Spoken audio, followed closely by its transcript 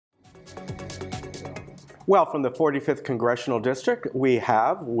Well, from the 45th Congressional District, we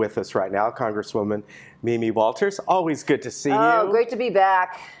have with us right now Congresswoman Mimi Walters. Always good to see you. Oh, great to be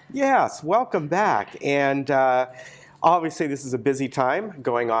back. Yes, welcome back. And obviously this is a busy time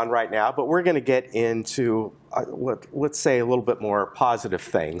going on right now, but we're going to get into, let's say, a little bit more positive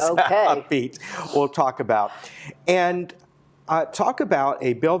things. Okay. Upbeat, we'll talk about. And talk about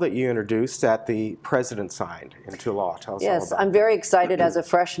a bill that you introduced that the president signed into law. Tell us all Yes, about I'm very excited. As a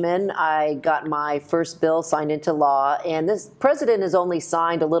freshman, I got my first bill signed into law, and this president has only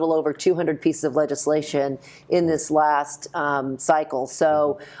signed a little over 200 pieces of legislation in this last cycle.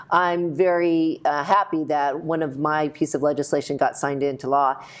 So I'm very happy that one of my pieces of legislation got signed into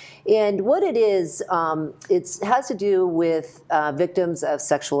law. And what it is, it has to do with victims of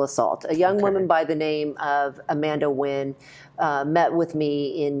sexual assault. A young woman by the name of Amanda Wynn met with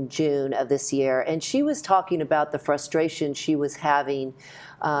me in June of this year, and she was talking about the frustration she was having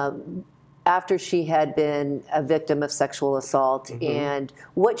after she had been a victim of sexual assault and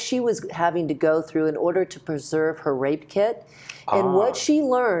what she was having to go through in order to preserve her rape kit. And what she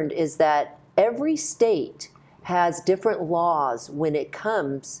learned is that every state has different laws when it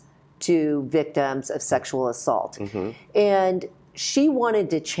comes to victims of sexual assault. And she wanted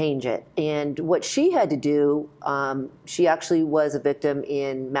to change it. And what she had to do, she actually was a victim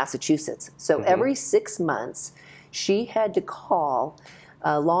in Massachusetts. So every 6 months, she had to call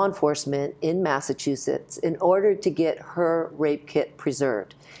law enforcement in Massachusetts in order to get her rape kit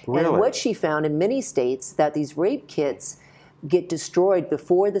preserved. Really? And what she found in many states, that these rape kits get destroyed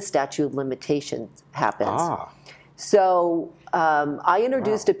before the statute of limitations happens. So I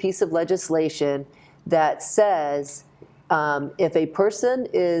introduced a piece of legislation that says if a person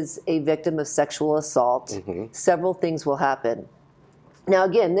is a victim of sexual assault, several things will happen. Now,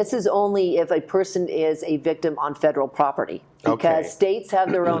 again, this is only if a person is a victim on federal property, because states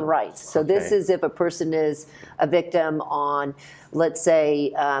have their own rights. So this is if a person is a victim on, let's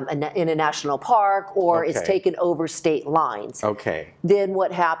say, in a national park or is taken over state lines. Then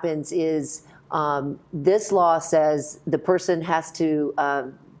what happens is this law says the person has to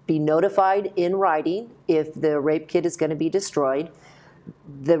be notified in writing if the rape kit is going to be destroyed.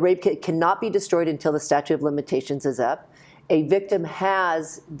 The rape kit cannot be destroyed until the statute of limitations is up. A victim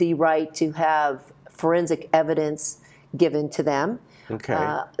has the right to have forensic evidence given to them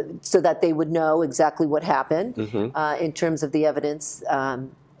so that they would know exactly what happened in terms of the evidence.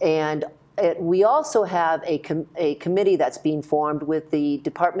 We also have a committee that's being formed with the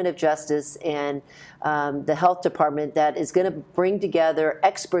Department of Justice and the Health Department that is going to bring together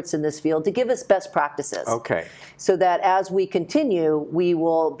experts in this field to give us best practices. So that as we continue, we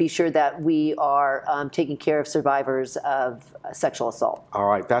will be sure that we are taking care of survivors of sexual assault. All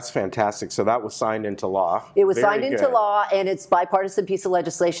right, that's fantastic. So that was signed into law. It was signed into law, and it's a bipartisan piece of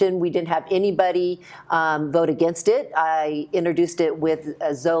legislation. We didn't have anybody vote against it. I introduced it with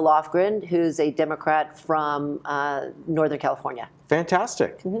Zoe Lofgren, who's a Democrat from Northern California.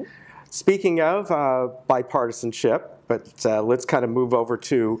 Fantastic. Speaking of bipartisanship, but let's kind of move over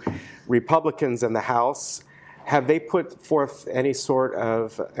to Republicans in the House. Have they put forth any sort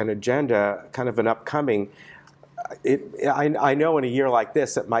of an agenda, kind of an upcoming? I know in a year like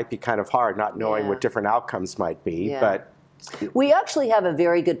this, it might be kind of hard not knowing what different outcomes might be, but we actually have a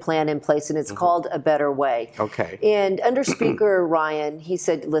very good plan in place, and it's called A Better Way. And under Speaker Ryan, he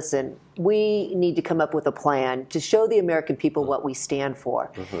said, listen, we need to come up with a plan to show the American people what we stand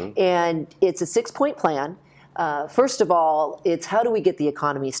for. And it's a 6-point plan. First of all, it's how do we get the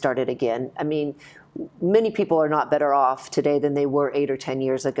economy started again? I mean, many people are not better off today than they were 8 or 10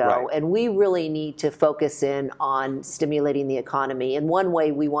 years ago. And we really need to focus in on stimulating the economy. And one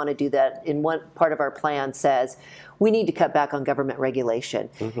way we want to do that, in one part of our plan says, we need to cut back on government regulation.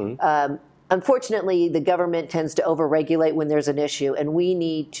 Unfortunately, the government tends to overregulate when there's an issue, and we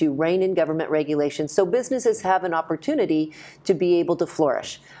need to rein in government regulation so businesses have an opportunity to be able to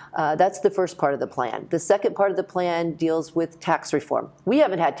flourish. That's the first part of the plan. The second part of the plan deals with tax reform. We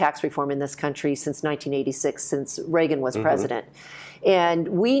haven't had tax reform in this country since 1986, since Reagan was president. And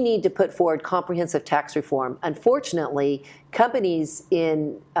we need to put forward comprehensive tax reform. Unfortunately, companies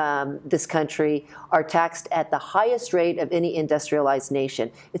in this country are taxed at the highest rate of any industrialized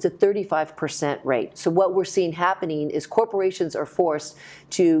nation. It's a 35% rate. So what we're seeing happening is corporations are forced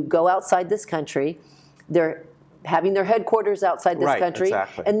to go outside this country. They're having their headquarters outside this country,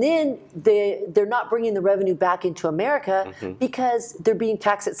 and then they're not bringing the revenue back into America because they're being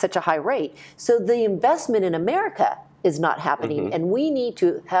taxed at such a high rate. So the investment in America is not happening, and we need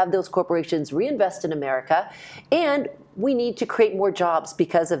to have those corporations reinvest in America, and we need to create more jobs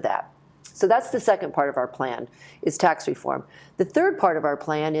because of that. So that's the second part of our plan, is tax reform. The third part of our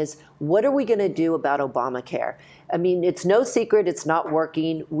plan is, what are we going to do about Obamacare? I mean, it's no secret it's not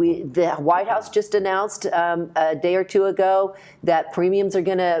working. The White House just announced a day or two ago that premiums are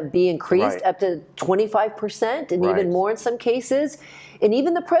going to be increased up to 25% and even more in some cases. And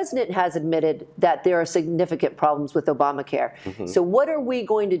even the president has admitted that there are significant problems with Obamacare. So what are we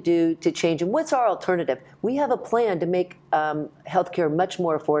going to do to change? And what's our alternative? We have a plan to make healthcare much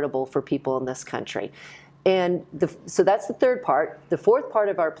more affordable for people in this country. And so that's the third part. The fourth part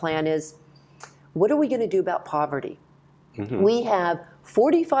of our plan is, what are we going to do about poverty? We have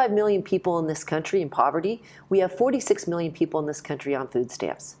 45 million people in this country in poverty. We have 46 million people in this country on food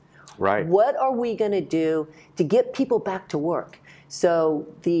stamps. What are we going to do to get people back to work? So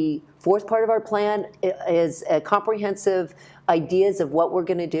the fourth part of our plan is a comprehensive ideas of what we're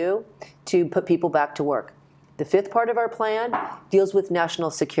going to do to put people back to work. The fifth part of our plan deals with national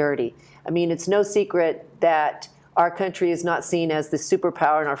security. I mean, it's no secret that our country is not seen as the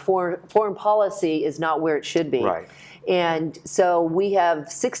superpower, and our foreign policy is not where it should be. And so we have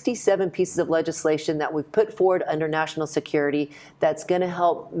 67 pieces of legislation that we've put forward under national security that's going to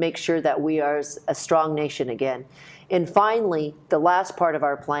help make sure that we are a strong nation again. And finally, the last part of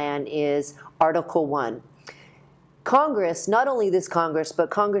our plan is Article 1. Congress, not only this Congress, but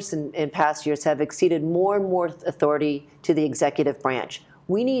Congress in past years have exceeded more and more authority to the executive branch.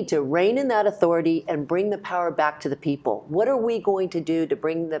 We need to rein in that authority and bring the power back to the people. What are we going to do to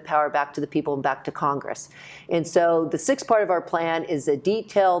bring the power back to the people and back to Congress? And so the sixth part of our plan is a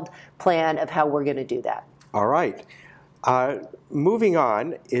detailed plan of how we're going to do that. All right. Moving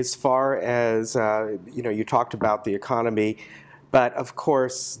on, as far as, you talked about the economy, but of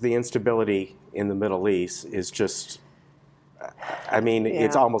course the instability in the Middle East is just,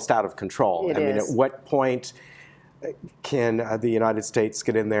 it's almost out of control. At what point can the United States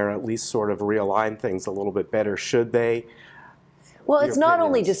get in there and at least sort of realign things a little bit better? Should they? Well, it's not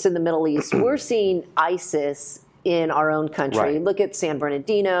only just in the Middle East. We're seeing ISIS in our own country. Look at San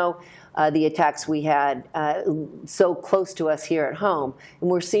Bernardino, the attacks we had so close to us here at home, and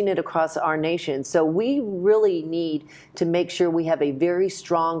we're seeing it across our nation. So we really need to make sure we have a very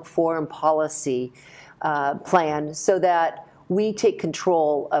strong foreign policy plan so that we take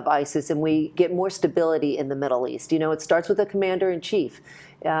control of ISIS and we get more stability in the Middle East. It starts with a commander-in-chief.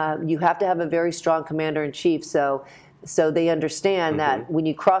 You have to have a very strong commander-in-chief so they understand that when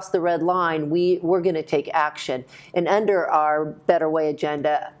you cross the red line, we're going to take action. And under our Better Way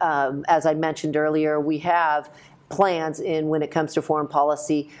agenda, as I mentioned earlier, we have plans when it comes to foreign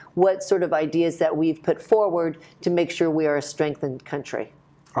policy, what sort of ideas that we've put forward to make sure we are a strengthened country.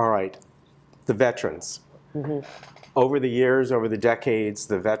 All right. The veterans. Over the years, over the decades,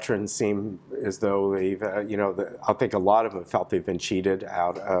 the veterans seem as though they've, I think a lot of them felt they've been cheated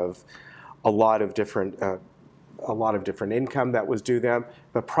out of a lot of different income that was due them,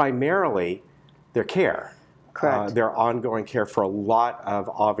 but primarily their care. Correct. Their ongoing care for a lot of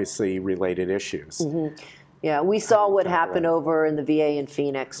obviously related issues. Yeah, we saw what happened over in the VA in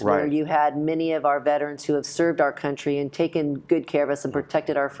Phoenix, where you had many of our veterans who have served our country and taken good care of us and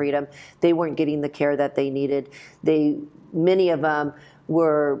protected our freedom. They weren't getting the care that they needed. Many of them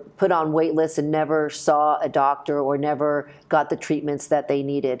were put on wait lists and never saw a doctor or never got the treatments that they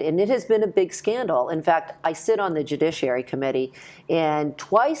needed. And it has been a big scandal. In fact, I sit on the Judiciary Committee, and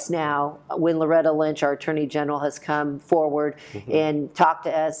twice now when Loretta Lynch, our Attorney General, has come forward and talked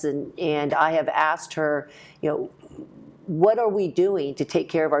to us, and I have asked her, what are we doing to take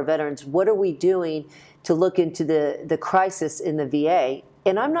care of our veterans? What are we doing to look into the crisis in the VA?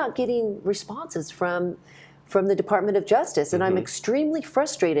 And I'm not getting responses from the Department of Justice, and I'm extremely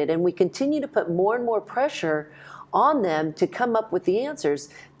frustrated, and we continue to put more and more pressure on them to come up with the answers.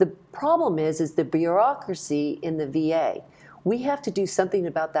 The problem is the bureaucracy in the VA. We have to do something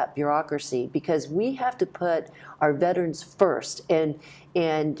about that bureaucracy because we have to put our veterans first, and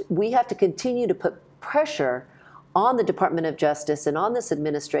we have to continue to put pressure on the Department of Justice and on this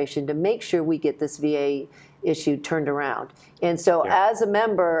administration to make sure we get this VA issue turned around. And so as a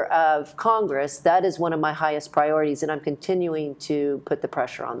member of Congress, that is one of my highest priorities, and I'm continuing to put the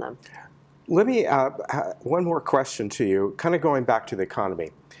pressure on them. Let me, one more question to you, kind of going back to the economy.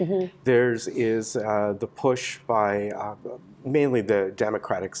 There is the push by mainly the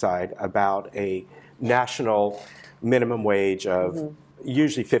Democratic side about a national minimum wage of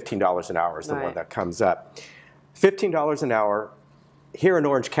usually $15 an hour is the one that comes up. $15 an hour here in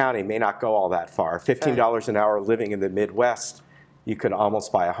Orange County may not go all that far. $15 an hour living in the Midwest, you could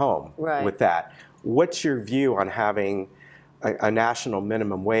almost buy a home with that. What's your view on having a national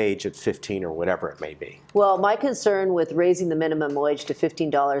minimum wage at 15 or whatever it may be? Well, my concern with raising the minimum wage to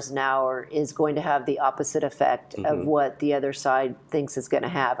 $15 an hour is going to have the opposite effect of what the other side thinks it's going to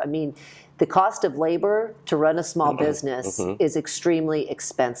have. I mean, the cost of labor to run a small business is extremely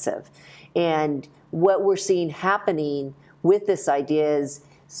expensive. And what we're seeing happening with this idea is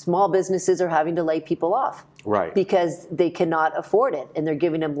small businesses are having to lay people off. Right. Because they cannot afford it, and they're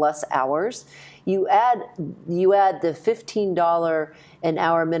giving them less hours. You add the $15 an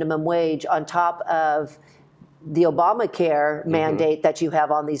hour minimum wage on top of the Obamacare mandate that you have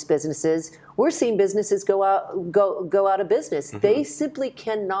on these businesses. We're seeing businesses go out of business. They simply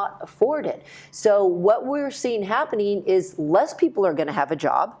cannot afford it. So what we're seeing happening is less people are going to have a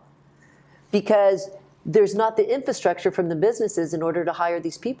job because there's not the infrastructure from the businesses in order to hire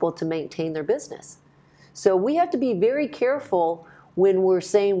these people to maintain their business. So we have to be very careful when we're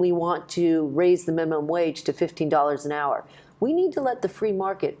saying we want to raise the minimum wage to $15 an hour. We need to let the free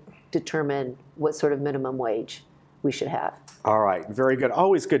market determine what sort of minimum wage we should have. All right, very good.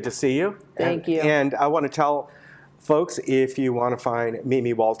 Always good to see you. Thank you. And I want to tell folks, if you want to find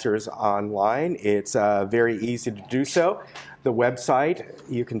Mimi Walters online, it's very easy to do so. The website,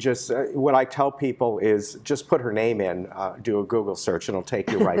 you can just, what I tell people is just put her name in, do a Google search, and it'll take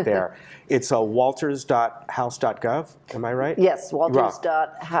you right there. It's walters.house.gov, am I right? Yes,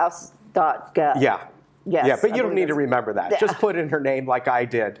 walters.house.gov. Yeah. Yes, yeah, but you don't need to remember that. Just put in her name like I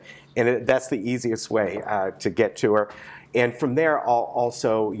did, and that's the easiest way to get to her. And from there,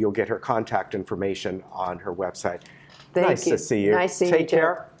 also, you'll get her contact information on her website. Thank you. Nice to see you. Nice seeing you. Take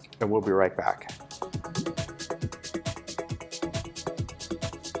care, and we'll be right back.